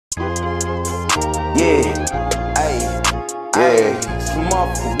Yeah.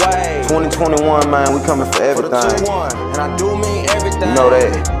 2021, man, we coming for everything. And I do mean everything. You know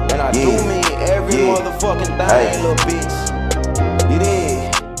that. And I do mean every motherfucking thing, little bitch. You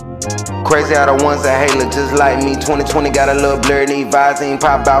did. Crazy how the ones that hate look just like me. 2020 got a little blurry, need Visine.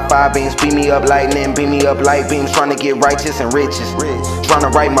 Pop out 5 beams, beat me up lightning, beat me up light beams. Trying to get righteous and riches, trying to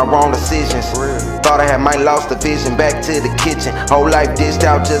right my wrong decisions. Thought I had my lost the vision, back to the kitchen. Whole life dished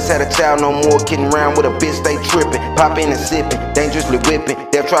out, just had a child, no more kidding around with a bitch, they tripping. Popping and sipping, dangerously whipping.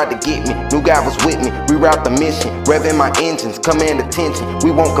 They tried to get me, new guy was with me. Reroute the mission, revving my engines, command attention.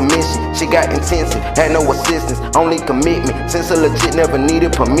 We won't commission, shit got intensive, had no assistance, only commitment. Since a legit never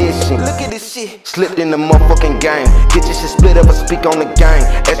needed permission. Look at this shit. Slipped in the motherfucking game. Get your shit split up and speak on the game.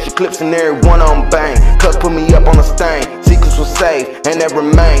 Extra clips and every one on bang. Cuts put me up on a stain. Secrets will save and that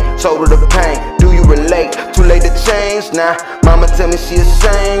remain. Sold to the pain. Do you relate? Too late to change now. Mama tell me she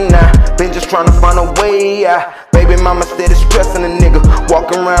ashamed now. Been just trying to find a way out. Baby mama steady stressing a nigga.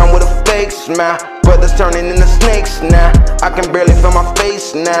 Walking around with a fake smile. Brothers turning into snakes now. I can barely feel my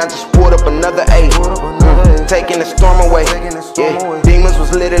face now. Just poured up another 8. Taking the storm away. Demons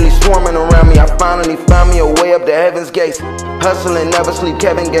was literally swarming around me. I finally found me a way up to heaven's gates. Hustling, never sleep,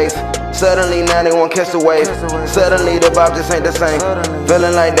 Kevin Gates. Suddenly now they won't catch the wave. Suddenly the vibe just ain't the same.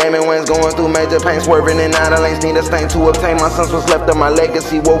 Feeling like Damon Wayne's going through major pain. Swerving in out of lanes, need a stain to obtain. My sons was left of my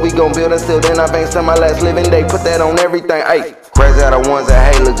legacy. What we gon' build until then I banks till my last living day. Put that on everything, ayy. Crazy how the ones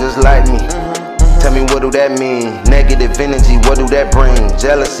that hate look just like me. Tell me what do that mean? Negative energy, what do that bring?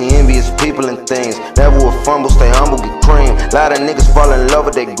 Jealousy, envious people and things. Never will fumble, stay humble, get cream. Lot of niggas fall in love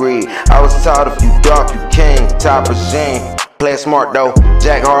with that greed. I was taught if you dark, you king. Top regime, play smart though.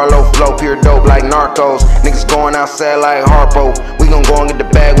 Jack Harlow Flow, pure dope like narcos. Niggas going outside like Harpo. We gon' go and get the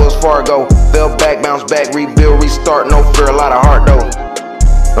bag, Wells Fargo. Fell back, bounce back, rebuild, restart. No fear, a lot of heart though.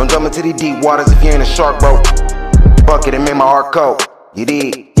 Don't jump into these deep waters if you ain't a shark, bro. Fuck it, it made my heart cold. You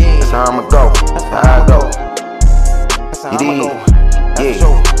did. That's how I'ma go. That's how I go. You did. Yeah.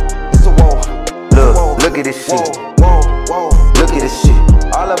 Look at this shit. Look at this shit.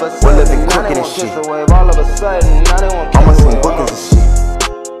 All of a sudden, now they want shit. All of a sudden, now they want I'm on some bookings and shit.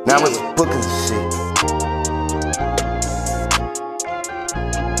 Now I'm on some bookings and shit.